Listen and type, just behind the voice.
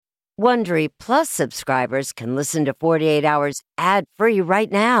Wondery Plus subscribers can listen to 48 Hours ad-free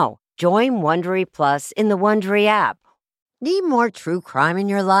right now. Join Wondery Plus in the Wondery app. Need more true crime in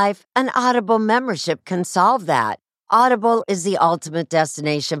your life? An Audible membership can solve that. Audible is the ultimate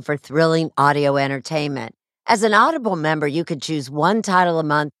destination for thrilling audio entertainment. As an Audible member, you can choose one title a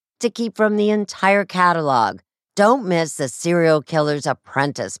month to keep from the entire catalog. Don't miss The Serial Killer's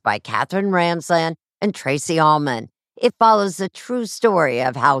Apprentice by Katherine Ramsland and Tracy Ullman. It follows the true story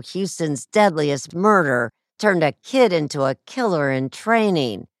of how Houston's deadliest murder turned a kid into a killer in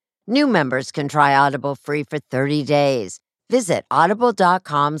training. New members can try Audible free for 30 days. Visit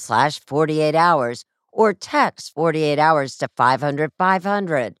audible.com/48 hours or text 48 hours to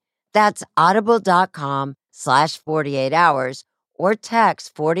 500-500. That's audible.com/48 hours or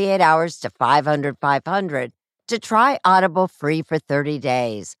text 48 hours to 500-500 to try Audible free for 30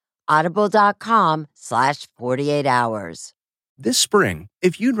 days. Audible.com/48 hours. This spring,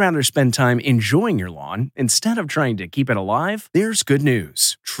 if you'd rather spend time enjoying your lawn instead of trying to keep it alive, there's good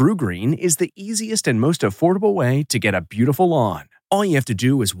news. True Green is the easiest and most affordable way to get a beautiful lawn. All you have to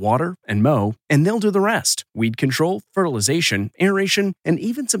do is water and mow, and they'll do the rest. Weed control, fertilization, aeration, and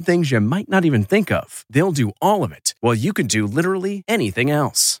even some things you might not even think of. They'll do all of it, while you can do literally anything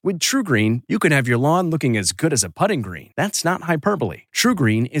else. With True Green, you can have your lawn looking as good as a putting green. That's not hyperbole. True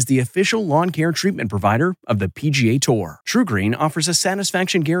Green is the official lawn care treatment provider of the PGA Tour. True Green offers a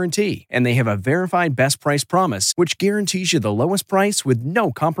satisfaction guarantee, and they have a verified best price promise, which guarantees you the lowest price with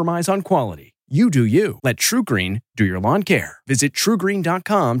no compromise on quality. You do you. Let True Green do your lawn care. Visit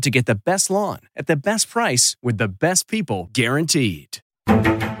TrueGreen.com to get the best lawn at the best price with the best people guaranteed.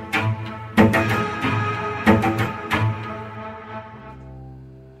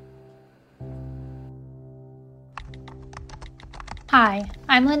 Hi,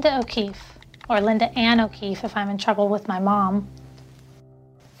 I'm Linda O'Keefe, or Linda Ann O'Keefe if I'm in trouble with my mom.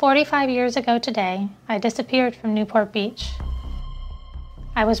 45 years ago today, I disappeared from Newport Beach.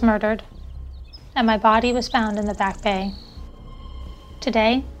 I was murdered, and my body was found in the Back Bay.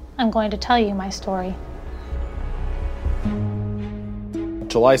 Today, I'm going to tell you my story.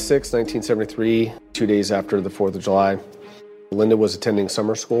 July 6, 1973, 2 days after the 4th of July, Linda was attending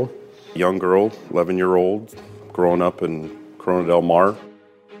summer school. Young girl, 11-year-old, growing up in Corona Del Mar.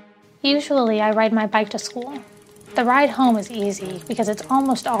 Usually, I ride my bike to school. The ride home is easy because it's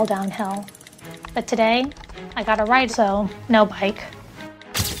almost all downhill. But today, I got a ride, so no bike.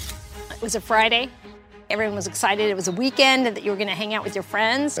 It was a Friday. Everyone was excited. It was a weekend and that you were going to hang out with your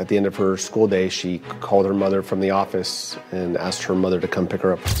friends. At the end of her school day, she called her mother from the office and asked her mother to come pick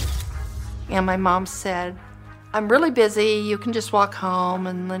her up. And my mom said, "I'm really busy. You can just walk home."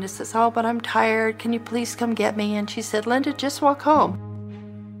 And Linda says, "Oh, but I'm tired. Can you please come get me?" And she said, "Linda, just walk home.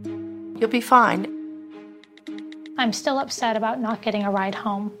 You'll be fine." I'm still upset about not getting a ride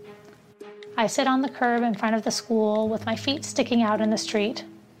home. I sit on the curb in front of the school with my feet sticking out in the street.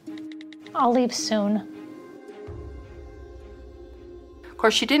 I'll leave soon. Of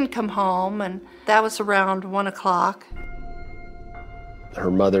course, she didn't come home, and that was around 1 o'clock. Her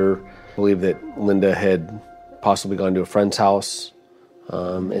mother believed that Linda had possibly gone to a friend's house,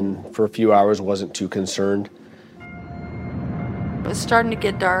 and for a few hours wasn't too concerned. It was starting to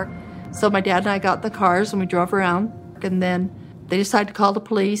get dark, so my dad and I got in the cars and we drove around, and then they decided to call the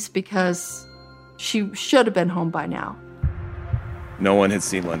police because she should have been home by now. No one had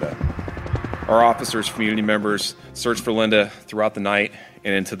seen Linda. Our officers, community members, searched for Linda throughout the night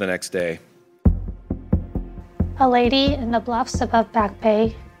and into the next day. A lady in the bluffs above Back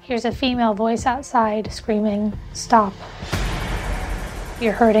Bay hears a female voice outside screaming, "Stop.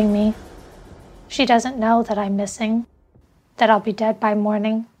 You're hurting me." She doesn't know that I'm missing, that I'll be dead by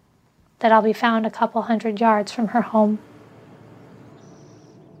morning, that I'll be found a couple 100 yards from her home.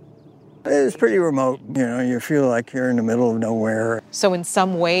 It was pretty remote, you feel like you're in the middle of nowhere. So in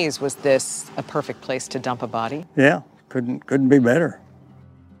some ways, was this a perfect place to dump a body? Yeah, couldn't be better.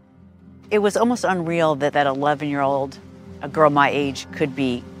 It was almost unreal that 11-year-old, a girl my age, could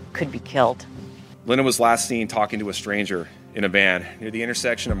be killed. Linda was last seen talking to a stranger in a van near the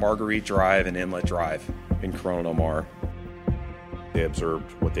intersection of Marguerite Drive and Inlet Drive in Corona Del Mar. They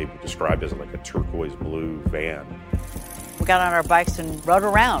observed what they described as like a turquoise blue van. We got on our bikes and rode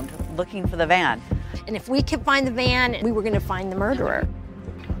around looking for the van. And if we could find the van, we were going to find the murderer.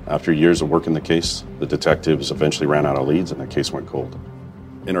 After years of working the case, the detectives eventually ran out of leads and the case went cold.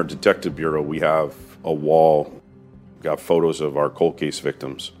 In our detective bureau, we have a wall, got photos of our cold case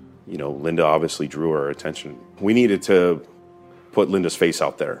victims. Linda obviously drew our attention. We needed to put Linda's face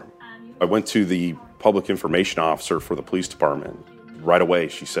out there. I went to the public information officer for the police department. Right away,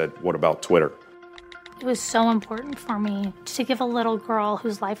 she said, "What about Twitter?" It was so important for me to give a little girl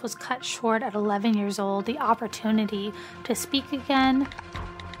whose life was cut short at 11 years old the opportunity to speak again.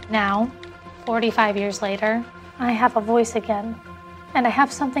 Now, 45 years later, I have a voice again, and I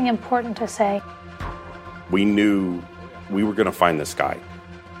have something important to say. We knew we were going to find this guy.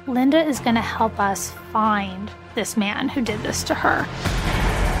 Linda is going to help us find this man who did this to her.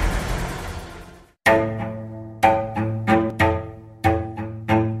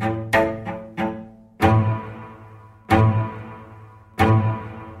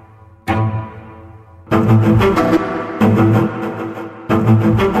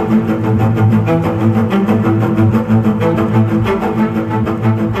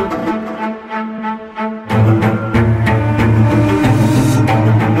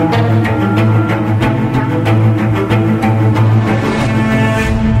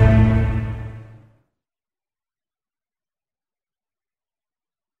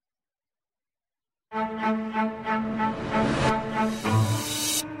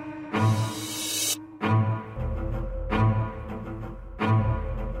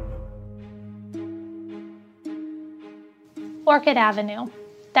 Orchid Avenue.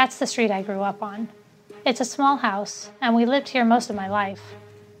 That's the street I grew up on. It's a small house, and we lived here most of my life.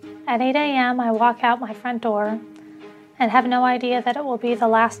 At 8 a.m., I walk out my front door and have no idea that it will be the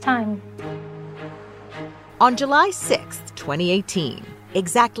last time. On July 6th, 2018,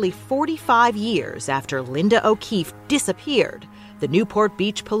 exactly 45 years after Linda O'Keefe disappeared, the Newport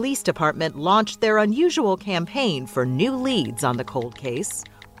Beach Police Department launched their unusual campaign for new leads on the cold case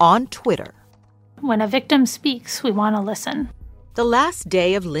on Twitter. When a victim speaks, we want to listen. The last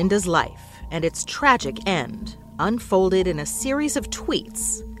day of Linda's life and its tragic end unfolded in a series of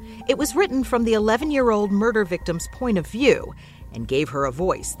tweets. It was written from the 11-year-old murder victim's point of view and gave her a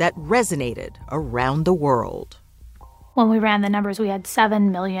voice that resonated around the world. When we ran the numbers, we had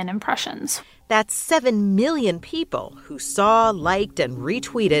 7 million impressions. That's 7 million people who saw, liked, and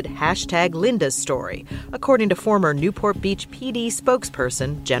retweeted hashtag Linda's story, according to former Newport Beach PD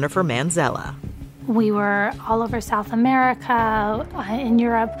spokesperson Jennifer Manzella. We were all over South America, in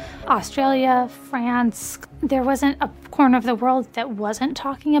Europe, Australia, France. There wasn't a corner of the world that wasn't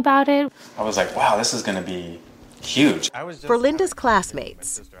talking about it. I was like, wow, this is going to be huge. For Linda's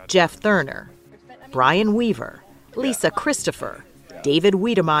classmates, Jeff Thurner, Brian Weaver, Lisa Christopher, David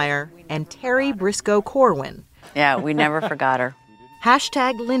Wiedemeyer, and Terry Briscoe Corwin. Yeah, we never forgot her.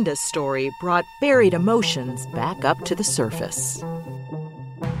 Hashtag Linda's story brought buried emotions back up to the surface.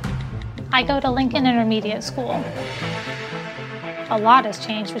 I go to Lincoln Intermediate School. A lot has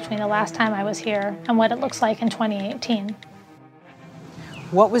changed between the last time I was here and what it looks like in 2018.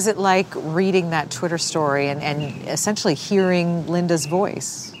 What was it like reading that Twitter story and essentially hearing Linda's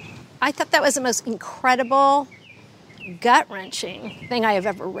voice? I thought that was the most incredible, gut-wrenching thing I have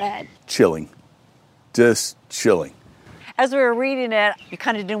ever read. Chilling. Just chilling. As we were reading it, you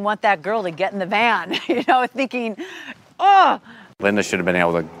kind of didn't want that girl to get in the van, thinking, oh. Linda should have been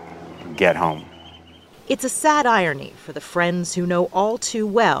able to get home. It's a sad irony for the friends who know all too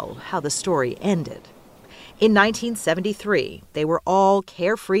well how the story ended. In 1973, they were all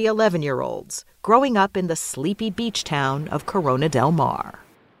carefree 11-year-olds growing up in the sleepy beach town of Corona del Mar.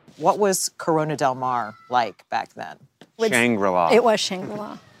 What was Corona del Mar like back then? Shangri-La. It was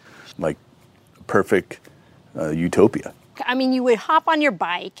Shangri-La. Like perfect utopia. I mean, you would hop on your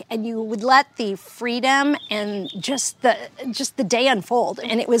bike and you would let the freedom and just the day unfold,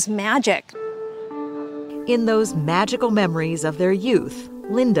 and it was magic. In those magical memories of their youth,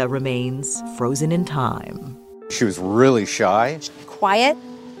 Linda remains frozen in time. She was really shy. Quiet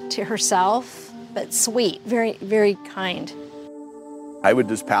to herself, but sweet, very, very kind. I would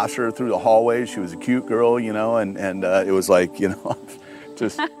just pass her through the hallway. She was a cute girl, and it was like,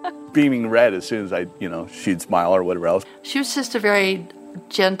 just beaming red as soon as she'd smile or whatever else. She was just a very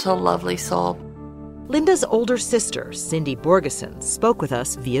gentle, lovely soul. Linda's older sister, Cindy Borgeson, spoke with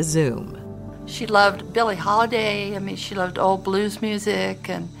us via Zoom. She loved Billie Holiday. She loved old blues music.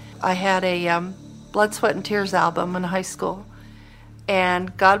 And I had a Blood, Sweat, and Tears album in high school.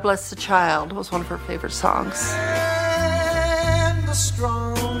 And God Bless the Child was one of her favorite songs. And the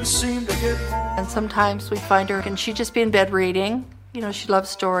strong seem to get more. And sometimes we'd find her and she'd just be in bed reading. She loved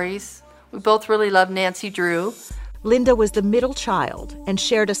stories. We both really loved Nancy Drew. Linda was the middle child and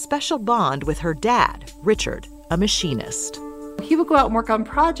shared a special bond with her dad, Richard, a machinist. He would go out and work on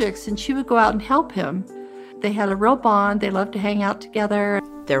projects, and she would go out and help him. They had a real bond. They loved to hang out together.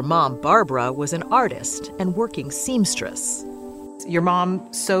 Their mom, Barbara, was an artist and working seamstress. Your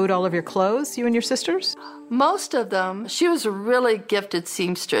mom sewed all of your clothes, you and your sisters? Most of them. She was a really gifted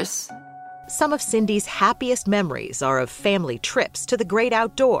seamstress. Some of Cindy's happiest memories are of family trips to the great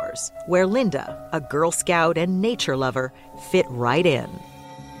outdoors, where Linda, a Girl Scout and nature lover, fit right in.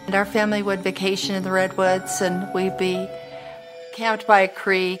 And our family would vacation in the redwoods, and we'd be camped by a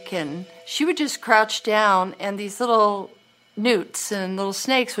creek, and she would just crouch down, and these little newts and little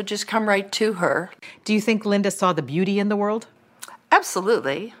snakes would just come right to her. Do you think Linda saw the beauty in the world?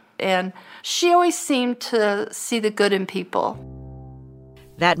 Absolutely. And she always seemed to see the good in people.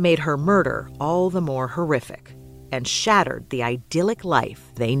 That made her murder all the more horrific and shattered the idyllic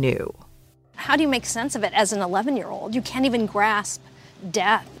life they knew. How do you make sense of it as an 11-year-old? You can't even grasp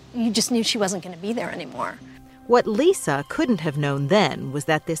death. You just knew she wasn't going to be there anymore. What Lisa couldn't have known then was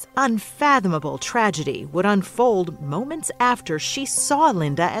that this unfathomable tragedy would unfold moments after she saw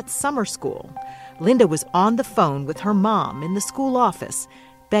Linda at summer school. Linda was on the phone with her mom in the school office,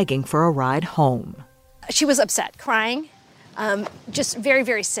 begging for a ride home. She was upset, crying. Just very,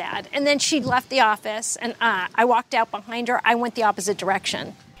 very sad. And then she left the office, and I walked out behind her. I went the opposite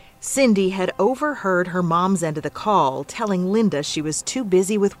direction. Cindy had overheard her mom's end of the call, telling Linda she was too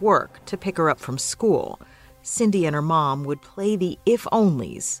busy with work to pick her up from school. Cindy and her mom would play the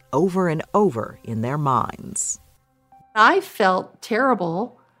if-onlys over and over in their minds. I felt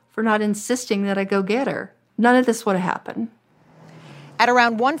terrible for not insisting that I go get her. None of this would have happened. At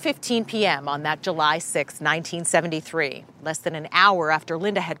around 1:15 p.m. on that July 6, 1973, less than an hour after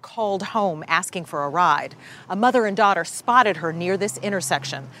Linda had called home asking for a ride, a mother and daughter spotted her near this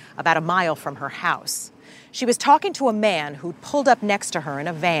intersection, about a mile from her house. She was talking to a man who'd pulled up next to her in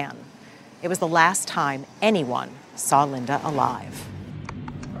a van. It was the last time anyone saw Linda alive.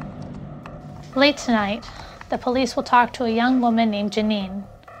 Late tonight, the police will talk to a young woman named Janine.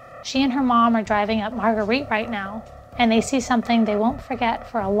 She and her mom are driving up Marguerite right now, and they see something they won't forget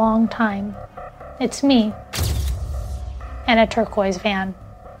for a long time. It's me and a turquoise van.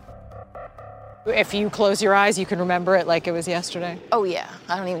 If you close your eyes, you can remember it like it was yesterday? Oh, yeah.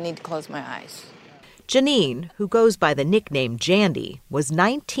 I don't even need to close my eyes. Janine, who goes by the nickname Jandy, was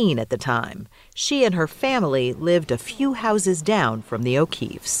 19 at the time. She and her family lived a few houses down from the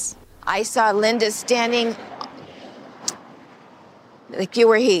O'Keeffes. I saw Linda standing like you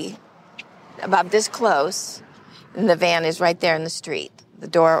were he, about this close. And the van is right there in the street. The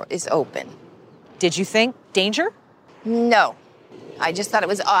door is open. Did you think danger? No. I just thought it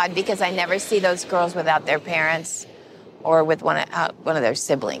was odd because I never see those girls without their parents or with one of their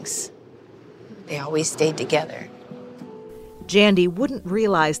siblings. They always stayed together. Jandy wouldn't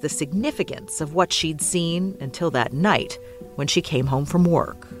realize the significance of what she'd seen until that night when she came home from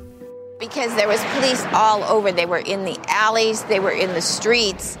work. Because there was police all over. They were in the alleys. They were in the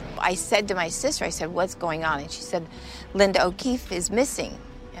streets. I said to my sister, I said, what's going on? And she said, Linda O'Keefe is missing.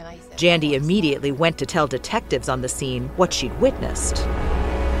 And I said, Jandy immediately went to tell detectives on the scene what she'd witnessed.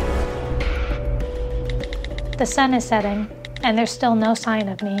 The sun is setting, and there's still no sign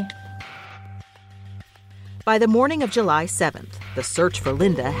of me. By the morning of July 7th, the search for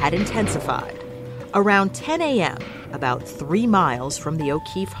Linda had intensified. Around 10 a.m., about 3 miles from the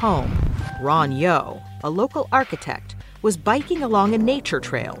O'Keefe home, Ron Yo, a local architect, was biking along a nature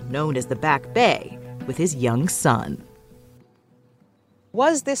trail known as the Back Bay with his young son.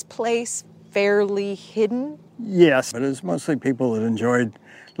 Was this place fairly hidden? Yes, but it was mostly people that enjoyed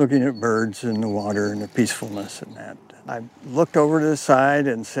looking at birds and the water and the peacefulness and that. I looked over to the side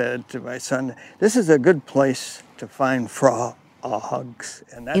and said to my son, this is a good place to find frogs.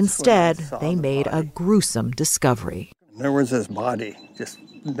 And that's Instead, they made a gruesome discovery. There was this body just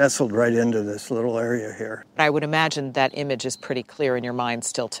nestled right into this little area here. I would imagine that image is pretty clear in your mind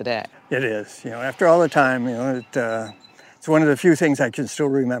still today. It is. After all the time, it's one of the few things I can still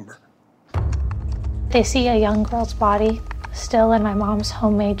remember. They see a young girl's body still in my mom's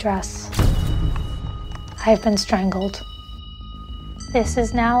homemade dress. I've been strangled. This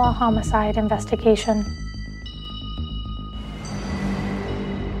is now a homicide investigation.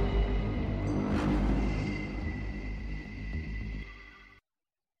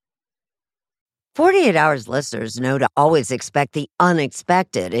 "48 Hours listeners know to always expect the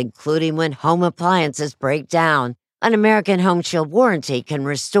unexpected, including when home appliances break down. An American Home Shield warranty can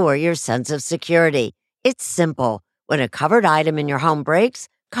restore your sense of security. It's simple. When a covered item in your home breaks,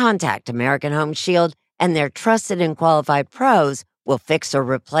 contact American Home Shield, and their trusted and qualified pros will fix or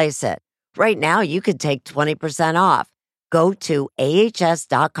replace it. Right now, you could take 20% off. Go to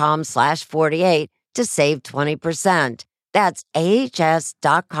ahs.com/48 to save 20%. That's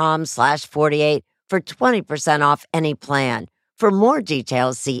ahs.com/48 for 20% off any plan. For more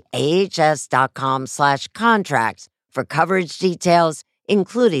details, see ahs.com/contracts for coverage details,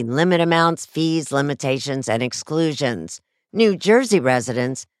 including limit amounts, fees, limitations, and exclusions. New Jersey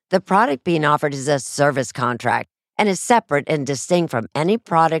residents, The product being offered is a service contract and is separate and distinct from any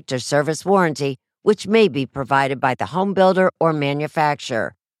product or service warranty which may be provided by the home builder or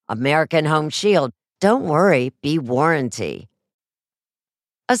manufacturer. American Home Shield. Don't worry, be warranty.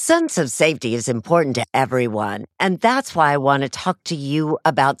 A sense of safety is important to everyone, and that's why I want to talk to you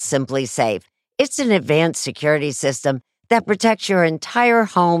about SimpliSafe. It's an advanced security system that protects your entire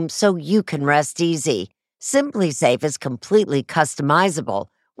home so you can rest easy. SimpliSafe is completely customizable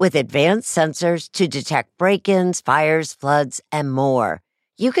with advanced sensors to detect break-ins, fires, floods, and more.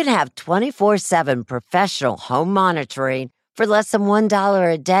 You can have 24/7 professional home monitoring for less than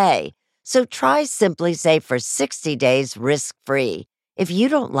 $1 a day. So try SimpliSafe for 60 days risk-free. If you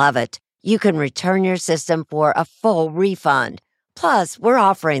don't love it, you can return your system for a full refund. Plus, we're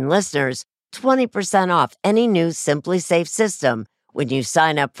offering listeners 20% off any new SimpliSafe system when you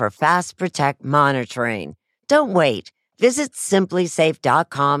sign up for Fast Protect monitoring. Don't wait. Visit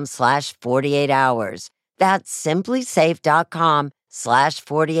SimpliSafe.com/48 hours. That's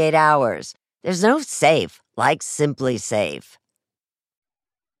SimpliSafe.com/48 hours. There's no safe like SimpliSafe.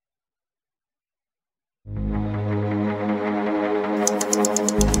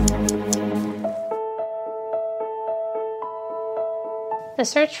 The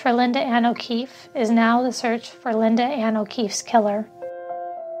search for Linda Ann O'Keefe is now the search for Linda Ann O'Keefe's killer.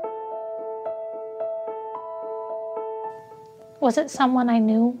 Was it someone I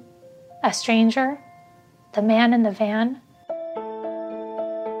knew? A stranger? The man in the van?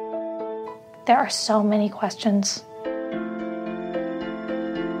 There are so many questions.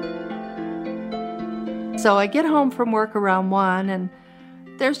 So I get home from work around 1, and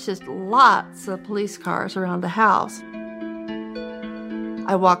there's just lots of police cars around the house.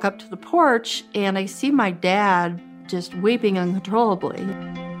 I walk up to the porch, and I see my dad just weeping uncontrollably.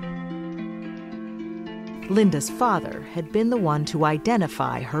 Linda's father had been the one to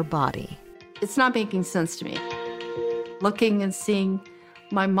identify her body. It's not making sense to me. Looking and seeing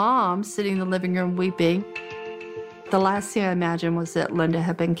my mom sitting in the living room weeping, the last thing I imagined was that Linda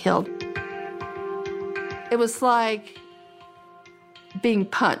had been killed. It was like being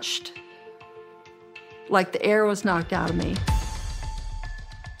punched, like the air was knocked out of me.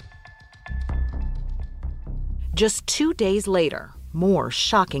 Just 2 days later, more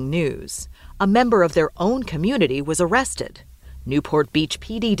shocking news. A member of their own community was arrested. Newport Beach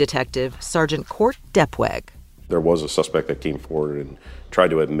PD detective Sergeant Court Depweg. There was a suspect that came forward and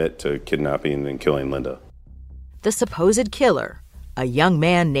tried to admit to kidnapping and killing Linda. The supposed killer, a young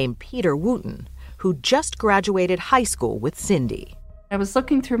man named Peter Wooten, who just graduated high school with Cindy. I was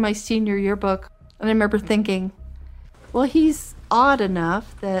looking through my senior yearbook, and I remember thinking, well, he's odd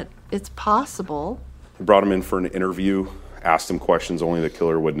enough that it's possible. We brought him in for an interview, asked him questions only the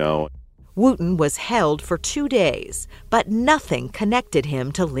killer would know. Wooten was held for 2 days, but nothing connected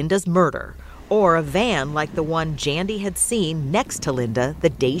him to Linda's murder or a van like the one Jandy had seen next to Linda the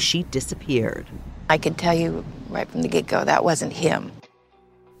day she disappeared. I could tell you right from the get-go that wasn't him.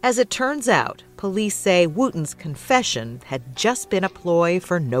 As it turns out, police say Wooten's confession had just been a ploy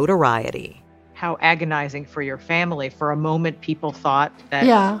for notoriety. How agonizing for your family. For a moment, people thought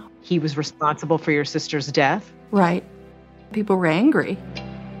that he was responsible for your sister's death. Right. People were angry.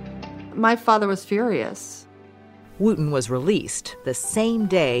 My father was furious. Wooten was released the same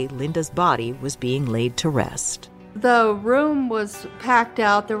day Linda's body was being laid to rest. The room was packed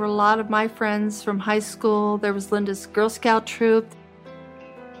out. There were a lot of my friends from high school. There was Linda's Girl Scout troop.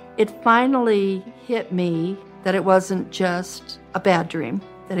 It finally hit me that it wasn't just a bad dream,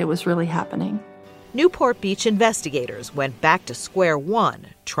 that it was really happening. Newport Beach investigators went back to square one,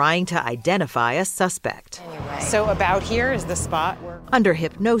 trying to identify a suspect. So about here is the spot where... Under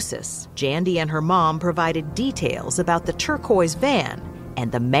hypnosis, Jandy and her mom provided details about the turquoise van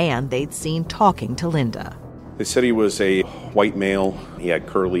and the man they'd seen talking to Linda. They said he was a white male. He had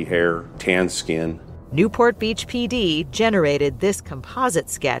curly hair, tan skin. Newport Beach PD generated this composite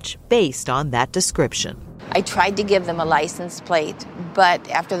sketch based on that description. I tried to give them a license plate, but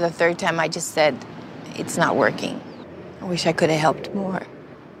after the third time I just said, it's not working. I wish I could have helped more.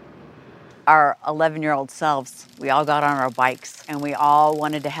 Our 11-year-old selves, we all got on our bikes and we all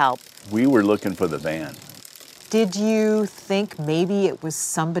wanted to help. We were looking for the van. Did you think maybe it was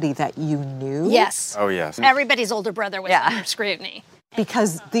somebody that you knew? Yes. Oh, yes. Everybody's older brother was under scrutiny.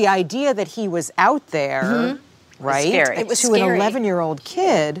 Because the idea that he was out there, right, scary. It was to scary. an 11-year-old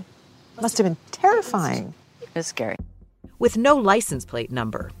kid must have been terrifying. It was scary. With no license plate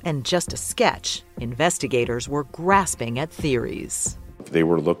number and just a sketch, investigators were grasping at theories. They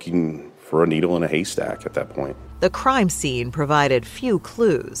were looking for a needle in a haystack at that point. The crime scene provided few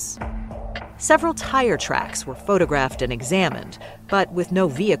clues. Several tire tracks were photographed and examined, but with no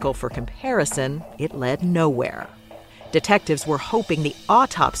vehicle for comparison, it led nowhere. Detectives were hoping the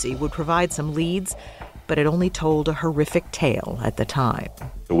autopsy would provide some leads, but it only told a horrific tale at the time.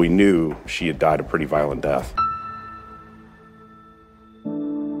 We knew she had died a pretty violent death.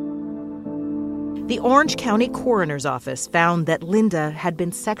 The Orange County Coroner's Office found that Linda had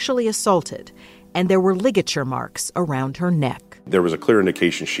been sexually assaulted, and there were ligature marks around her neck. There was a clear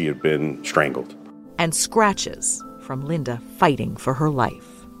indication she had been strangled. And scratches from Linda fighting for her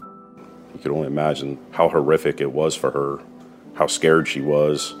life. You could only imagine how horrific it was for her, how scared she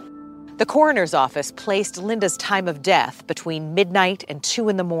was. The coroner's office placed Linda's time of death between midnight and 2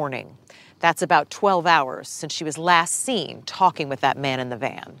 a.m. That's about 12 hours since she was last seen talking with that man in the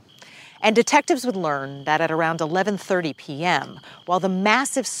van. And detectives would learn that at around 11:30 p.m., while the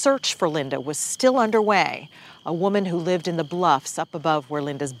massive search for Linda was still underway, a woman who lived in the bluffs up above where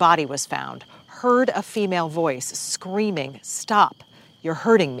Linda's body was found heard a female voice screaming, "Stop, you're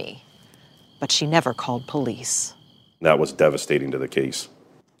hurting me." But she never called police. That was devastating to the case.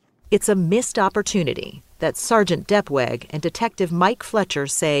 It's a missed opportunity that Sergeant Depweg and Detective Mike Fletcher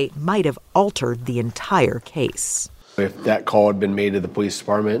say might have altered the entire case. If that call had been made to the police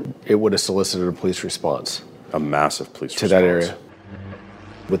department, it would have solicited a police response. A massive police response. To that area.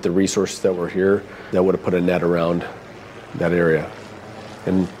 With the resources that were here, that would have put a net around that area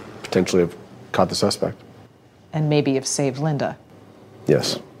and potentially have caught the suspect. And maybe have saved Linda.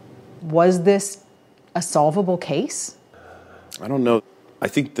 Yes. Was this a solvable case? I don't know. I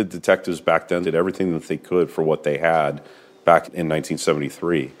think the detectives back then did everything that they could for what they had back in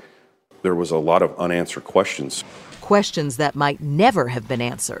 1973. There was a lot of unanswered questions. Questions that might never have been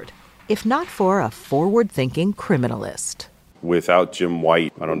answered, if not for a forward-thinking criminalist. Without Jim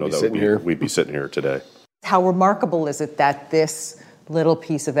White, I don't know that we'd be sitting here today. How remarkable is it that this little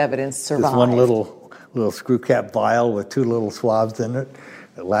piece of evidence survived? This one little screw cap vial with 2 little swabs in it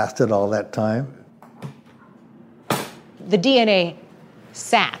that lasted all that time. The DNA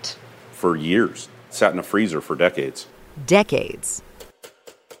sat. For years. Sat in a freezer for decades. Decades.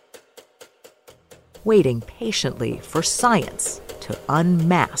 Waiting patiently for science to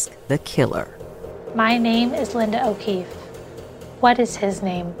unmask the killer. My name is Linda O'Keefe. What is his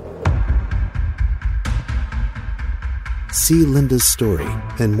name? See Linda's story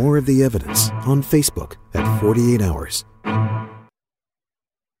and more of the evidence on Facebook at 48 Hours.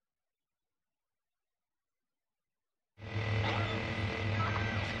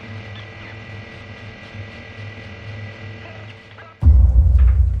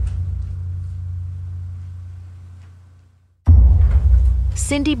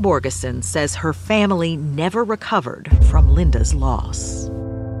 Cindy Borgeson says her family never recovered from Linda's loss.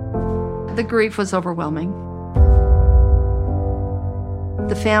 The grief was overwhelming.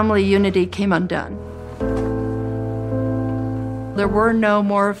 The family unity came undone. There were no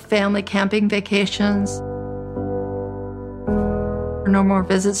more family camping vacations, no more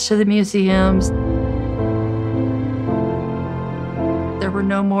visits to the museums. There were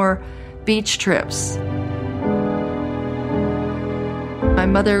no more beach trips. My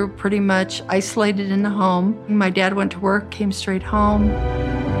mother pretty much isolated in the home. My dad went to work, came straight home.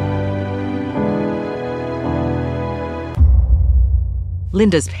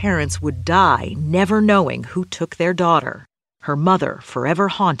 Linda's parents would die never knowing who took their daughter, her mother forever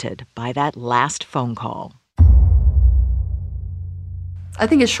haunted by that last phone call. I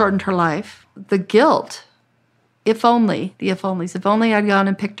think it shortened her life. The guilt, if only I'd gone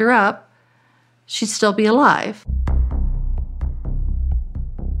and picked her up, she'd still be alive.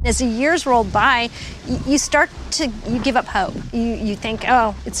 As the years rolled by, you give up hope. You think,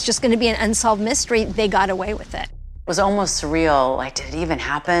 oh, it's just going to be an unsolved mystery. They got away with it. It was almost surreal. Like, did it even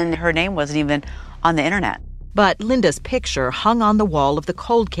happen? Her name wasn't even on the internet. But Linda's picture hung on the wall of the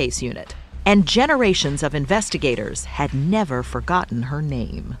cold case unit, and generations of investigators had never forgotten her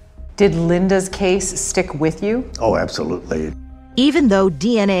name. Did Linda's case stick with you? Oh, absolutely. Even though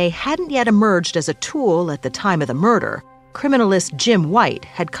DNA hadn't yet emerged as a tool at the time of the murder, criminalist Jim White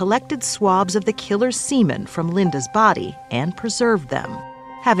had collected swabs of the killer's semen from Linda's body and preserved them,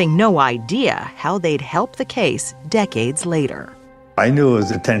 having no idea how they'd help the case decades later. I knew it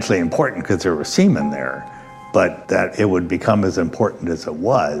was potentially important because there was semen there, but that it would become as important as it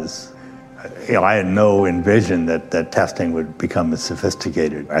was, I had no envision that testing would become as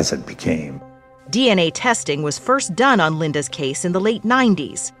sophisticated as it became. DNA testing was first done on Linda's case in the late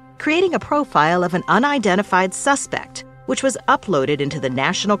 90s, creating a profile of an unidentified suspect, which was uploaded into the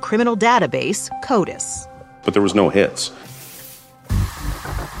National Criminal Database, CODIS. But there was no hits.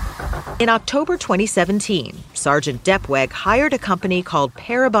 In October 2017, Sergeant Depweg hired a company called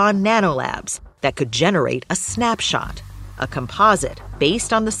Parabon Nanolabs that could generate a snapshot, a composite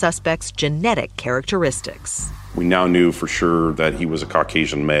based on the suspect's genetic characteristics. We now knew for sure that he was a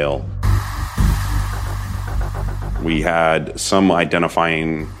Caucasian male. We had some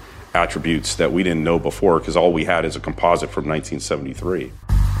identifying attributes that we didn't know before because all we had is a composite from 1973.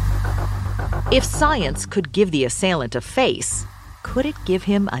 If science could give the assailant a face, could it give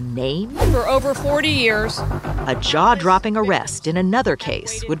him a name? For over 40 years. A jaw-dropping arrest in another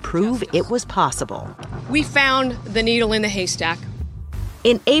case would prove it was possible. We found the needle in the haystack.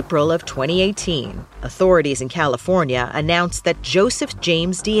 In April of 2018, authorities in California announced that Joseph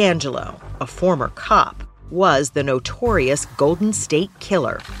James DeAngelo, a former cop, was the notorious Golden State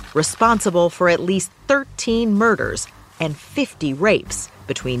Killer, responsible for at least 13 murders and 50 rapes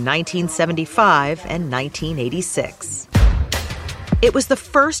between 1975 and 1986. It was the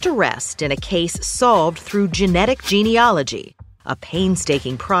first arrest in a case solved through genetic genealogy, a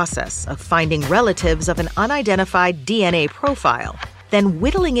painstaking process of finding relatives of an unidentified DNA profile, then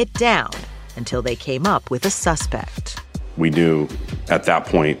whittling it down until they came up with a suspect. We knew at that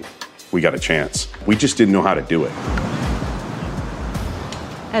point we got a chance. We just didn't know how to do it.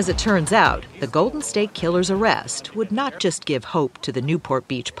 As it turns out, the Golden State Killer's arrest would not just give hope to the Newport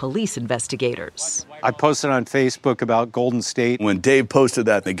Beach police investigators. I posted on Facebook about Golden State. When Dave posted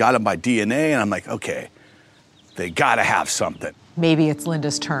that, they got him by DNA, and I'm like, okay, they gotta have something. Maybe it's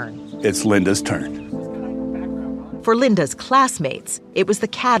Linda's turn. It's Linda's turn. For Linda's classmates, it was the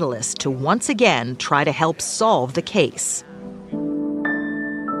catalyst to once again try to help solve the case.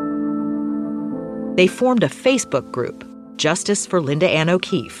 They formed a Facebook group, Justice for Linda Ann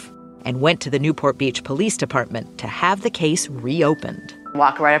O'Keefe, and went to the Newport Beach Police Department to have the case reopened.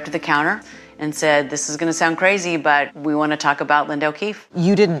 Walked right up to the counter and said, this is going to sound crazy, but we want to talk about Linda O'Keefe.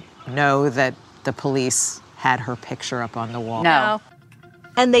 You didn't know that the police had her picture up on the wall? No.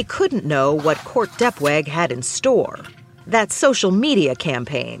 And they couldn't know what Court Depweg had in store. That social media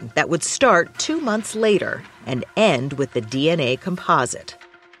campaign that would start 2 months later and end with the DNA composite.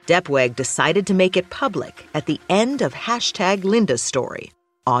 Depweg decided to make it public at the end of #LindaStory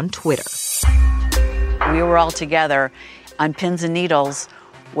on Twitter. We were all together on pins and needles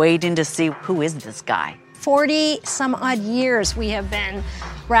waiting to see who is this guy. 40 some odd years we have been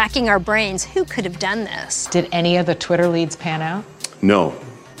racking our brains. Who could have done this? Did any of the Twitter leads pan out? No,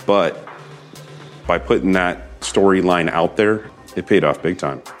 but by putting that storyline out there, it paid off big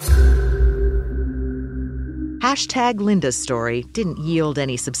time. #LindaStory didn't yield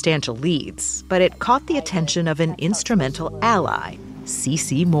any substantial leads, but it caught the attention of an instrumental ally,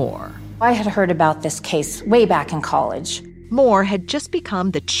 CeCe Moore. I had heard about this case way back in college. Moore had just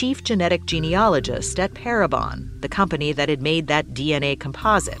become the chief genetic genealogist at Parabon, the company that had made that DNA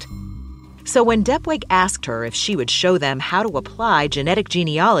composite. So when Depweg asked her if she would show them how to apply genetic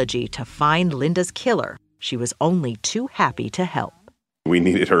genealogy to find Linda's killer, she was only too happy to help. We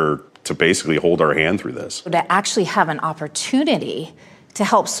needed her to basically hold our hand through this. To actually have an opportunity to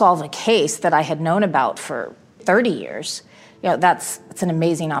help solve a case that I had known about for 30 years, that's an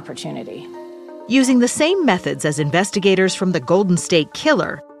amazing opportunity. Using the same methods as investigators from the Golden State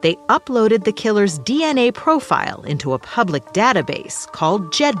Killer, they uploaded the killer's DNA profile into a public database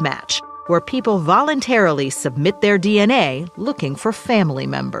called GEDmatch, where people voluntarily submit their DNA looking for family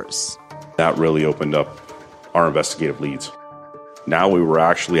members. That really opened up our investigative leads. Now we were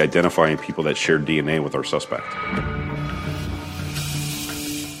actually identifying people that shared DNA with our suspect.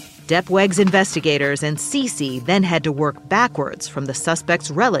 Depweg's investigators and CeCe then had to work backwards from the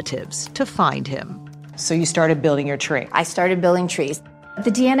suspect's relatives to find him. So you started building your tree. I started building trees. The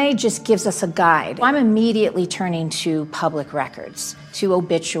DNA just gives us a guide. I'm immediately turning to public records, to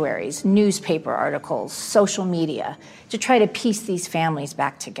obituaries, newspaper articles, social media, to try to piece these families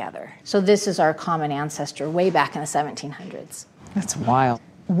back together. So this is our common ancestor way back in the 1700s. That's wild.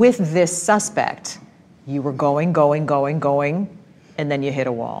 With this suspect, you were going, and then you hit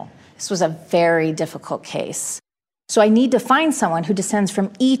a wall. This was a very difficult case. So I need to find someone who descends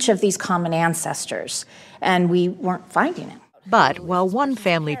from each of these common ancestors, and we weren't finding him. But while one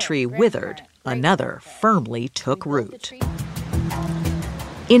family tree withered, another firmly took root.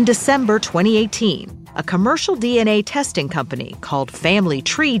 In December 2018, a commercial DNA testing company called Family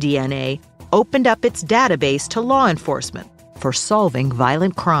Tree DNA opened up its database to law enforcement for solving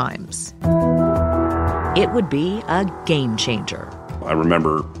violent crimes. It would be a game changer. I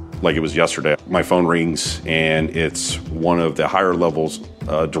remember like it was yesterday. My phone rings and it's one of the higher levels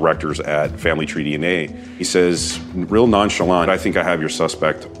directors at Family Tree DNA. He says, real nonchalant, I think I have your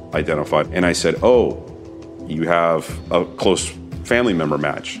suspect identified. And I said, oh, you have a close family member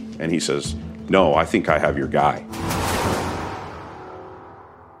match? And he says, no, I think I have your guy.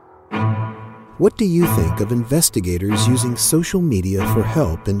 What do you think of investigators using social media for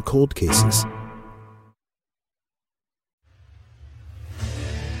help in cold cases?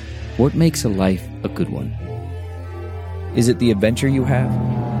 What makes a life a good one? Is it the adventure you have?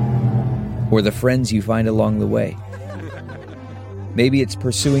 Or the friends you find along the way? Maybe it's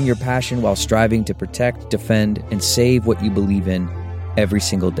pursuing your passion while striving to protect, defend, and save what you believe in every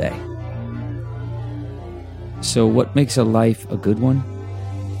single day. So what makes a life a good one?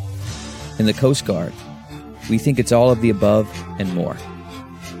 In the Coast Guard, we think it's all of the above and more.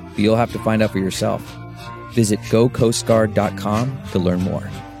 But you'll have to find out for yourself. Visit gocoastguard.com to learn more.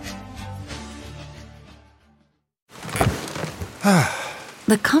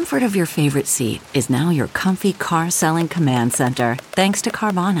 The comfort of your favorite seat is now your comfy car selling command center, thanks to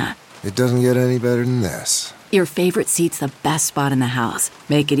Carvana. It doesn't get any better than this. Your favorite seat's the best spot in the house.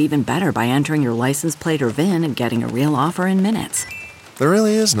 Make it even better by entering your license plate or VIN and getting a real offer in minutes. There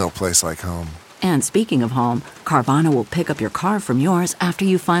really is no place like home. And speaking of home, Carvana will pick up your car from yours after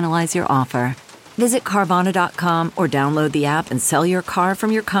you finalize your offer. Visit Carvana.com or download the app and sell your car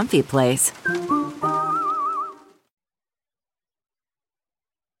from your comfy place.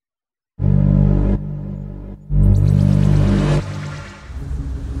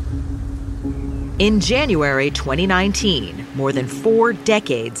 In January 2019, more than 4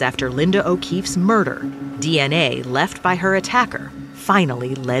 decades after Linda O'Keefe's murder, DNA left by her attacker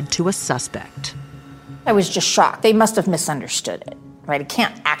finally led to a suspect. I was just shocked. They must have misunderstood it, right? It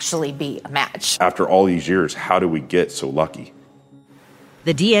can't actually be a match. After all these years, how do we get so lucky?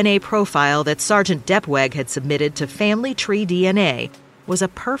 The DNA profile that Sergeant Depweg had submitted to Family Tree DNA was a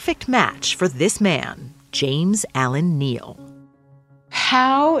perfect match for this man, James Allen Neal.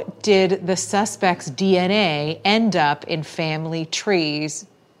 How did the suspect's DNA end up in Family Tree's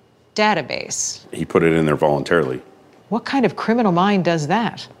database? He put it in there voluntarily. What kind of criminal mind does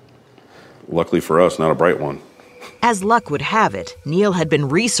that? Luckily for us, not a bright one. As luck would have it, Neal had been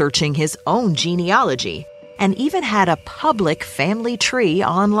researching his own genealogy and even had a public family tree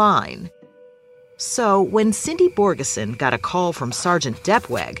online. So when Cindy Borgeson got a call from Sergeant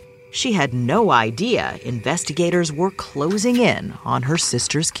Depweg, she had no idea investigators were closing in on her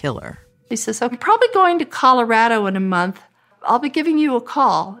sister's killer. He says, I'm probably going to Colorado in a month. I'll be giving you a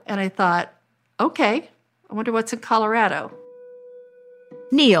call. And I thought, okay, I wonder what's in Colorado.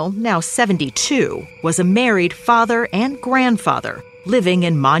 Neal, now 72, was a married father and grandfather living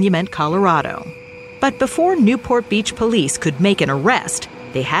in Monument, Colorado. But before Newport Beach police could make an arrest,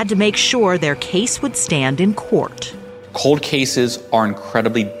 they had to make sure their case would stand in court. Cold cases are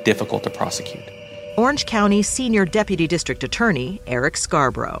incredibly difficult to prosecute. Orange County Senior Deputy District Attorney Eric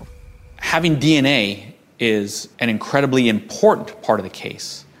Scarborough. Having DNA is an incredibly important part of the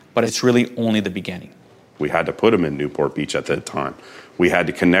case, but it's really only the beginning. We had to put him in Newport Beach at that time. We had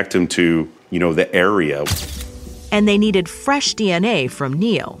to connect him to, the area. And they needed fresh DNA from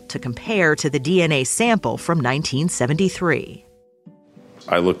Neal to compare to the DNA sample from 1973.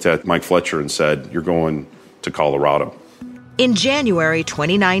 I looked at Mike Fletcher and said, you're going to Colorado. In January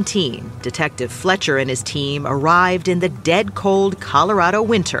 2019, Detective Fletcher and his team arrived in the dead cold Colorado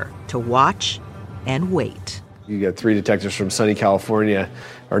winter to watch and wait. You get 3 detectives from sunny California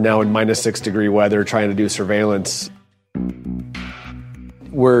are now in -6-degree weather trying to do surveillance.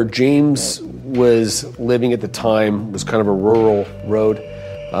 Where James was living at the time was kind of a rural road,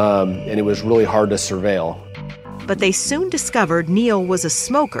 and it was really hard to surveil. But they soon discovered Neal was a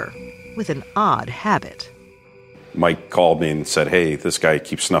smoker with an odd habit. Mike called me and said, hey, this guy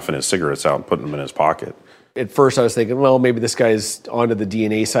keeps snuffing his cigarettes out and putting them in his pocket. At first I was thinking, well, maybe this guy's onto the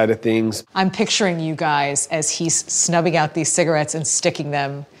DNA side of things. I'm picturing you guys as he's snubbing out these cigarettes and sticking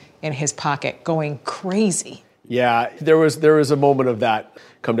them in his pocket, going crazy. Yeah, there was a moment of that.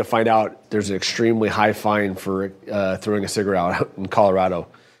 Come to find out, there's an extremely high fine for throwing a cigarette out in Colorado.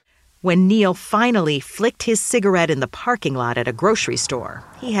 When Neal finally flicked his cigarette in the parking lot at a grocery store,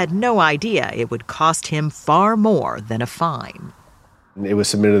 he had no idea it would cost him far more than a fine. It was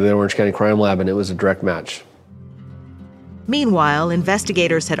submitted to the Orange County Crime Lab, and it was a direct match. Meanwhile,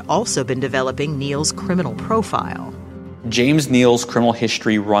 investigators had also been developing Neal's criminal profile. James Neal's criminal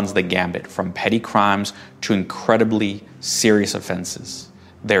history runs the gambit from petty crimes to incredibly serious offenses.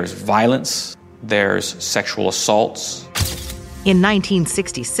 There's violence, there's sexual assaults. In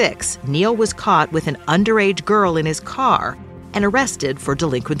 1966, Neal was caught with an underage girl in his car and arrested for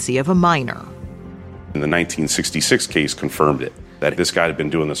delinquency of a minor. And the 1966 case confirmed it, that this guy had been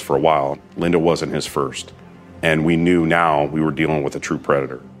doing this for a while. Linda wasn't his first. And we knew now we were dealing with a true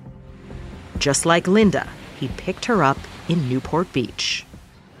predator. Just like Linda, he picked her up in Newport Beach.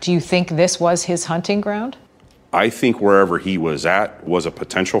 Do you think this was his hunting ground? I think wherever he was at was a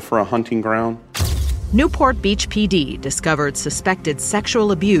potential for a hunting ground. Newport Beach PD discovered suspected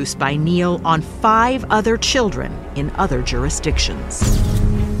sexual abuse by Neil on 5 other children in other jurisdictions.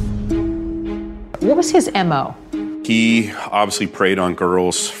 What was his MO? He obviously preyed on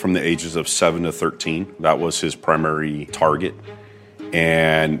girls from the ages of 7 to 13. That was his primary target.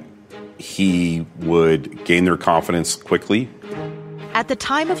 And he would gain their confidence quickly. At the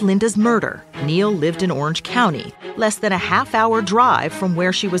time of Linda's murder, Neil lived in Orange County, less than a half-hour drive from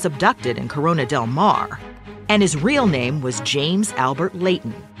where she was abducted in Corona del Mar. And his real name was James Albert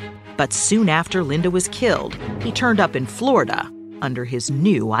Layton. But soon after Linda was killed, he turned up in Florida under his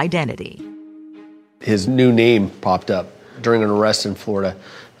new identity. His new name popped up during an arrest in Florida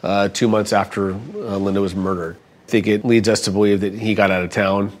 2 months after Linda was murdered. I think it leads us to believe that he got out of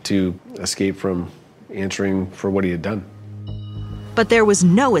town to escape from answering for what he had done. But there was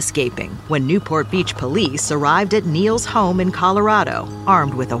no escaping when Newport Beach police arrived at Neil's home in Colorado,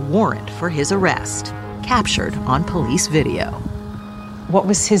 armed with a warrant for his arrest, captured on police video. What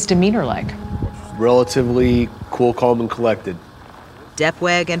was his demeanor like? Relatively cool, calm, and collected.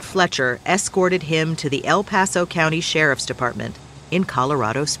 Depweg and Fletcher escorted him to the El Paso County Sheriff's Department in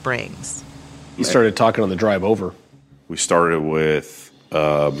Colorado Springs. He started talking on the drive over. We started with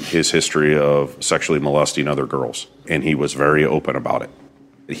his history of sexually molesting other girls, and he was very open about it.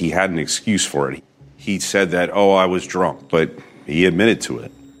 He had an excuse for it. He said that, I was drunk, but he admitted to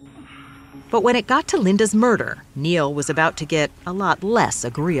it. But when it got to Linda's murder, Neil was about to get a lot less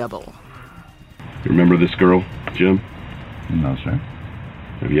agreeable. You remember this girl, Jim? No, sir.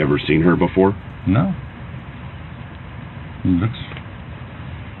 Have you ever seen her before? No. It looks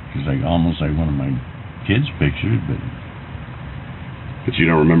like almost like one of my kids' pictures, But you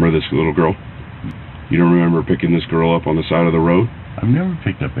don't remember this little girl? You don't remember picking this girl up on the side of the road? I've never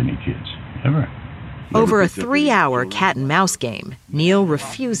picked up any kids, ever. Over a 3-hour cat-and-mouse game, Neil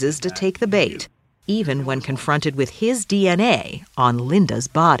refuses to take the bait, even when confronted with his DNA on Linda's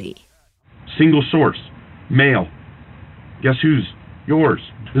body. Single source, male. Guess whose? Yours.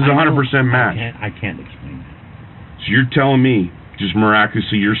 This is 100% match. I can't explain that. So you're telling me just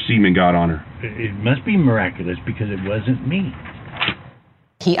miraculously your semen got on her? It must be miraculous because it wasn't me.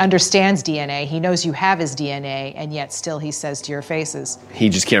 He understands DNA. He knows you have his DNA, and yet still he says to your faces. He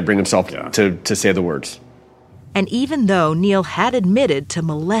just can't bring himself to say the words. And even though Neil had admitted to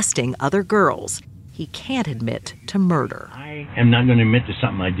molesting other girls, he can't admit to murder. I am not going to admit to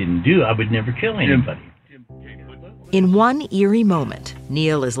something I didn't do. I would never kill anybody. In one eerie moment,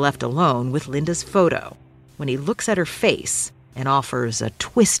 Neil is left alone with Linda's photo when he looks at her face and offers a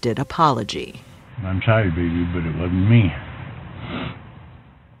twisted apology. I'm sorry, baby, but it wasn't me.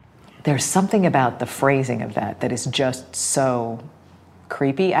 There's something about the phrasing of that is just so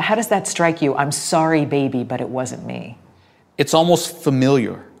creepy. How does that strike you? I'm sorry, baby, but it wasn't me. It's almost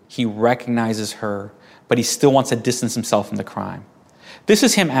familiar. He recognizes her, but he still wants to distance himself from the crime. This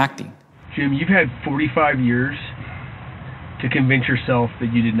is him acting. Jim, you've had 45 years to convince yourself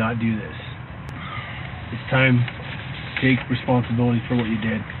that you did not do this. It's time to take responsibility for what you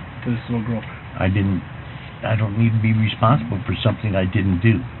did to this little girl. I don't need to be responsible for something I didn't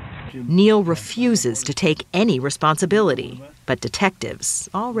do. Neil refuses to take any responsibility, but detectives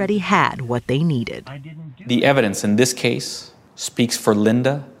already had what they needed. The evidence in this case speaks for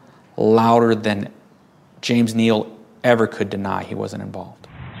Linda louder than James Neil ever could deny he wasn't involved.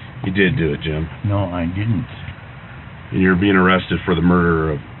 You did do it, Jim. No, I didn't. And you're being arrested for the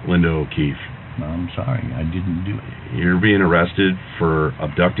murder of Linda O'Keefe. No, I'm sorry, I didn't do it. You're being arrested for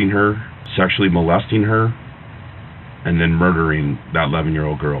abducting her, sexually molesting her, and then murdering that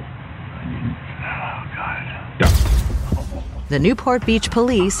 11-year-old girl. The Newport Beach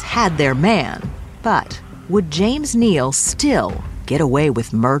police had their man, but would James Neil still get away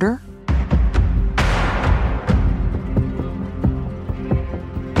with murder?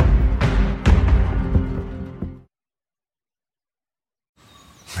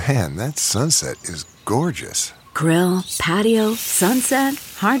 Man, that sunset is gorgeous. Grill, patio, sunset.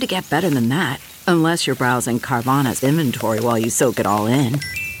 Hard to get better than that. Unless you're browsing Carvana's inventory while you soak it all in.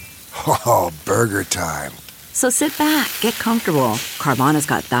 Oh, burger time. So sit back, get comfortable. Carvana's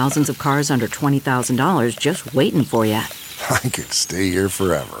got thousands of cars under $20,000 just waiting for you. I could stay here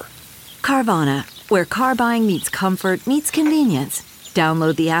forever. Carvana, where car buying meets comfort, meets convenience.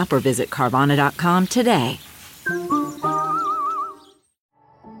 Download the app or visit Carvana.com today.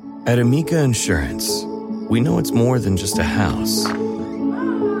 At Amica Insurance, we know it's more than just a house.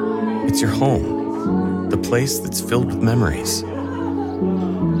 It's your home, the place that's filled with memories.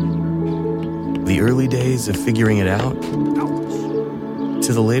 The early days of figuring it out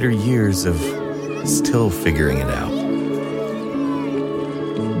to the later years of still figuring it out.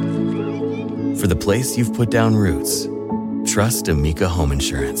 For the place you've put down roots, trust Amica Home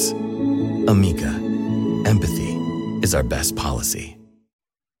Insurance. Amica, empathy is our best policy.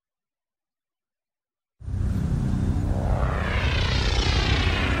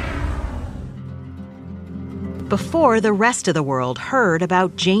 Before the rest of the world heard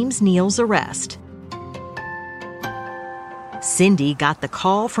about James Neal's arrest, Cindy got the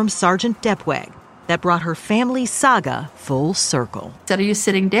call from Sergeant Depweg that brought her family's saga full circle. I said, "Are you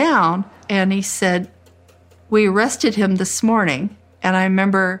sitting down?" And he said, "We arrested him this morning." And I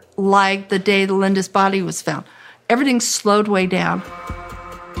remember, like the day Linda's body was found, everything slowed way down.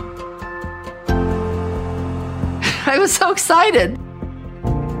 I was so excited.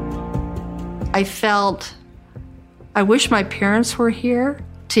 I felt, I wish my parents were here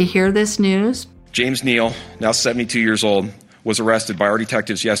to hear this news. James Neal, now 72 years old, was arrested by our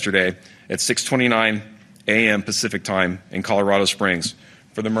detectives yesterday at 6:29 a.m. Pacific time in Colorado Springs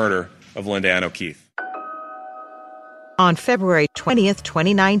for the murder of Linda Ann O'Keefe. On February 20th,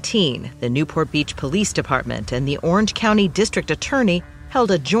 2019, the Newport Beach Police Department and the Orange County District Attorney held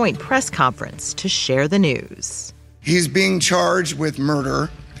a joint press conference to share the news. He's being charged with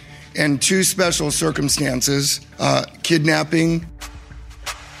murder and two special circumstances, kidnapping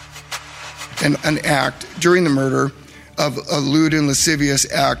and an act during the murder of a lewd and lascivious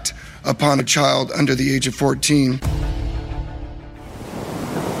act upon a child under the age of 14.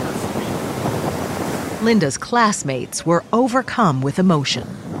 Linda's classmates were overcome with emotion.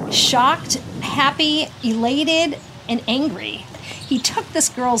 Shocked, happy, elated, and angry. He took this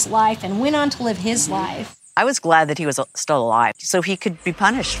girl's life and went on to live his life. I was glad that he was still alive so he could be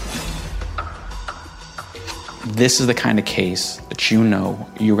punished. This is the kind of case that you know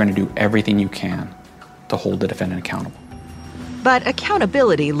you're going to do everything you can to hold the defendant accountable. But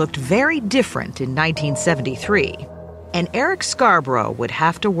accountability looked very different in 1973. And Eric Scarborough would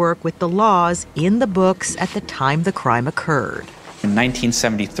have to work with the laws in the books at the time the crime occurred. In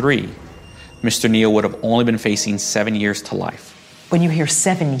 1973, Mr. Neal would have only been facing 7 years to life. When you hear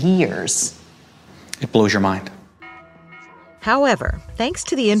 7 years, it blows your mind. However, thanks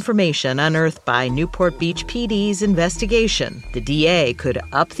to the information unearthed by Newport Beach PD's investigation, the DA could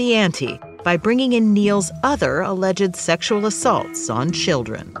up the ante by bringing in Neal's other alleged sexual assaults on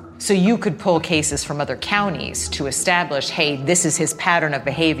children. So you could pull cases from other counties to establish, hey, this is his pattern of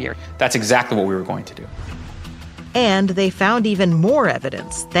behavior. That's exactly what we were going to do. And they found even more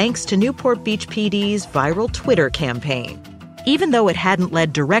evidence thanks to Newport Beach PD's viral Twitter campaign. Even though it hadn't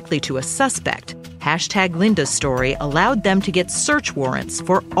led directly to a suspect, #Linda's story allowed them to get search warrants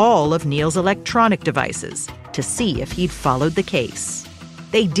for all of Neal's electronic devices to see if he'd followed the case.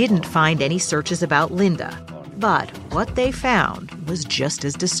 They didn't find any searches about Linda, but what they found was just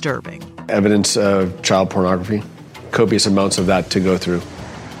as disturbing. Evidence of child pornography, copious amounts of that to go through.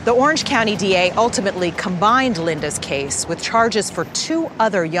 The Orange County DA ultimately combined Linda's case with charges for 2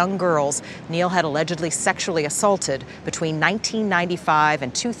 other young girls Neal had allegedly sexually assaulted between 1995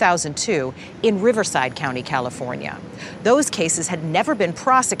 and 2002 in Riverside County, California. Those cases had never been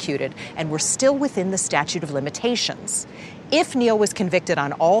prosecuted and were still within the statute of limitations. If Neal was convicted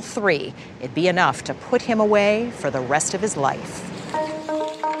on all 3, it'd be enough to put him away for the rest of his life.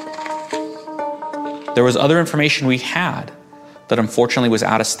 There was other information we had that unfortunately was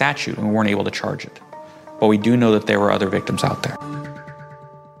out of statute and we weren't able to charge it. But we do know that there were other victims out there.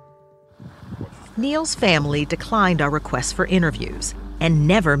 Neal's family declined our request for interviews and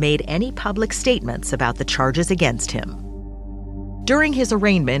never made any public statements about the charges against him. During his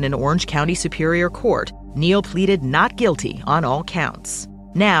arraignment in Orange County Superior Court, Neal pleaded not guilty on all counts.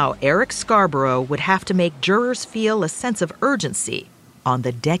 Now, Eric Scarborough would have to make jurors feel a sense of urgency on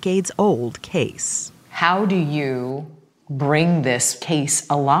the decades-old case. How do you bring this case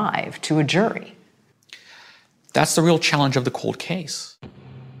alive to a jury? That's the real challenge of the cold case.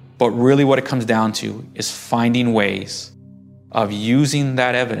 But really what it comes down to is finding ways of using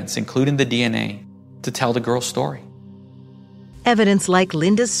that evidence, including the DNA, to tell the girl's story. Evidence like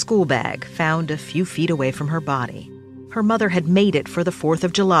Linda's school bag found a few feet away from her body. Her mother had made it for the 4th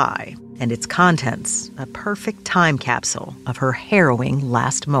of July, and its contents, a perfect time capsule of her harrowing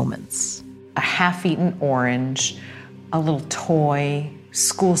last moments. A half-eaten orange, a little toy,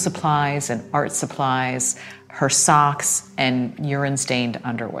 school supplies and art supplies, her socks, and urine-stained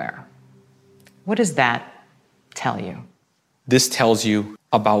underwear. What does that tell you? This tells you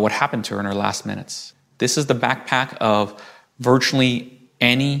about what happened to her in her last minutes. This is the backpack of virtually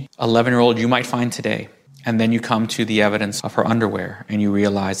any 11-year-old you might find today. And then you come to the evidence of her underwear and you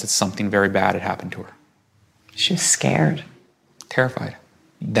realize that something very bad had happened to her. She was scared. Terrified.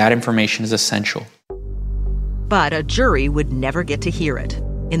 That information is essential. But a jury would never get to hear it.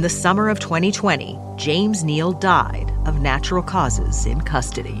 In the summer of 2020, James Neal died of natural causes in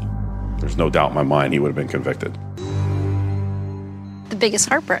custody. There's no doubt in my mind he would have been convicted. The biggest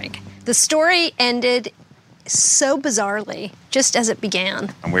heartbreak. The story ended so bizarrely, just as it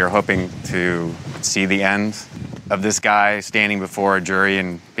began. And we were hoping to see the end of this guy standing before a jury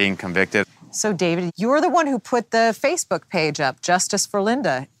and being convicted. So, David, you're the one who put the Facebook page up, Justice for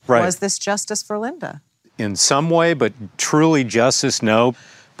Linda. Right. Was this justice for Linda? In some way, but truly justice, no.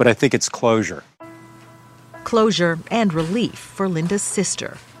 But I think it's closure. Closure and relief for Linda's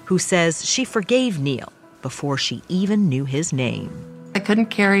sister, who says she forgave Neal before she even knew his name. I couldn't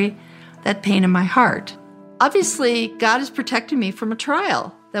carry that pain in my heart. Obviously, God has protected me from a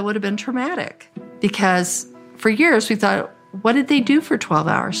trial that would have been traumatic, because for years we thought, what did they do for 12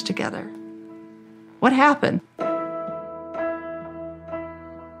 hours together? What happened?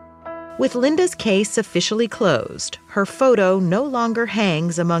 With Linda's case officially closed, her photo no longer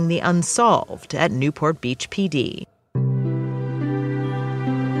hangs among the unsolved at Newport Beach PD.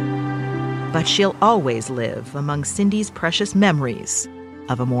 But she'll always live among Cindy's precious memories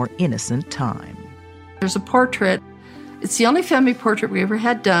of a more innocent time. There's a portrait. It's the only family portrait we ever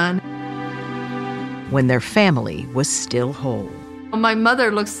had done. When their family was still whole. My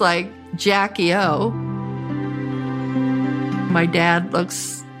mother looks like Jackie O. My dad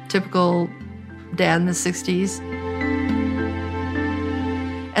looks typical dad in the 60s.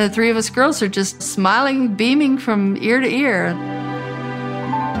 And the three of us girls are just smiling, beaming from ear to ear.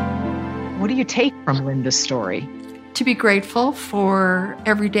 What do you take from Linda's story? To be grateful for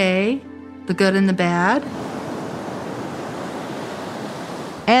every day, the good and the bad.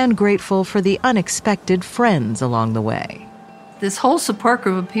 And grateful for the unexpected friends along the way. This whole support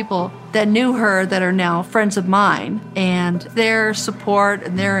group of people that knew her that are now friends of mine, and their support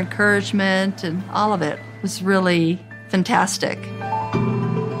and their encouragement and all of it was really fantastic.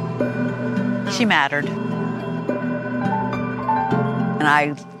 She mattered. And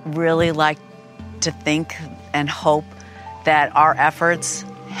I really like to think and hope that our efforts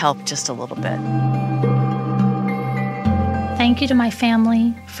helped just a little bit. Thank you to my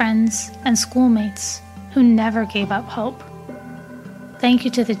family, friends, and schoolmates who never gave up hope. Thank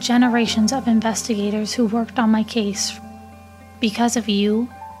you to the generations of investigators who worked on my case. Because of you,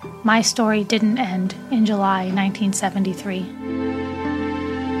 my story didn't end in July 1973.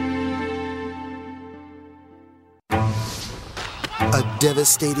 A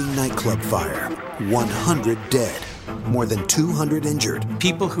devastating nightclub fire. 100 dead. More than 200 injured.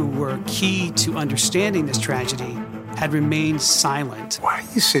 People who were key to understanding this tragedy had remained silent. Why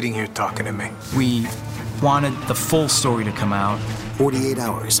are you sitting here talking to me? We wanted the full story to come out. 48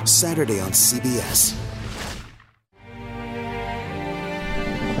 Hours, Saturday on CBS.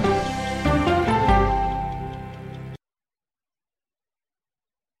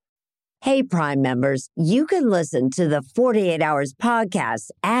 Hey, Prime members, you can listen to the 48 Hours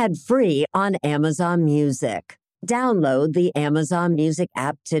podcast ad-free on Amazon Music. Download the Amazon Music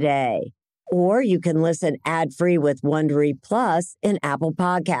app today. Or you can listen ad-free with Wondery Plus in Apple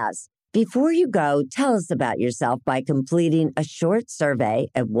Podcasts. Before you go, tell us about yourself by completing a short survey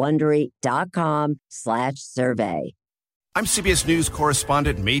at Wondery.com/survey. I'm CBS News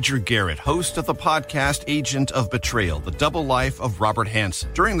correspondent Major Garrett, host of the podcast Agent of Betrayal, the double life of Robert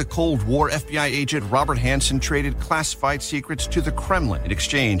Hanssen. During the Cold War, FBI agent Robert Hanssen traded classified secrets to the Kremlin in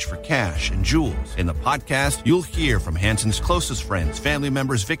exchange for cash and jewels. In the podcast, you'll hear from Hanssen's closest friends, family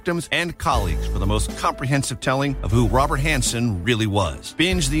members, victims, and colleagues for the most comprehensive telling of who Robert Hanssen really was.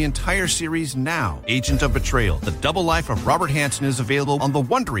 Binge the entire series now. Agent of Betrayal, the double life of Robert Hanssen is available on the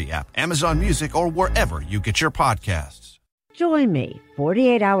Wondery app, Amazon Music, or wherever you get your podcasts. Join me,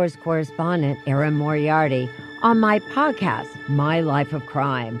 48 Hours correspondent Erin Moriarty, on my podcast, My Life of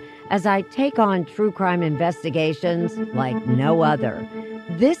Crime, as I take on true crime investigations like no other.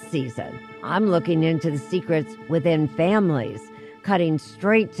 This season, I'm looking into the secrets within families, cutting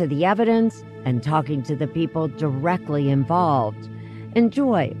straight to the evidence and talking to the people directly involved.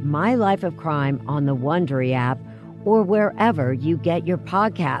 Enjoy My Life of Crime on the Wondery app or wherever you get your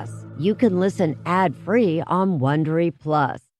podcasts. You can listen ad-free on Wondery Plus.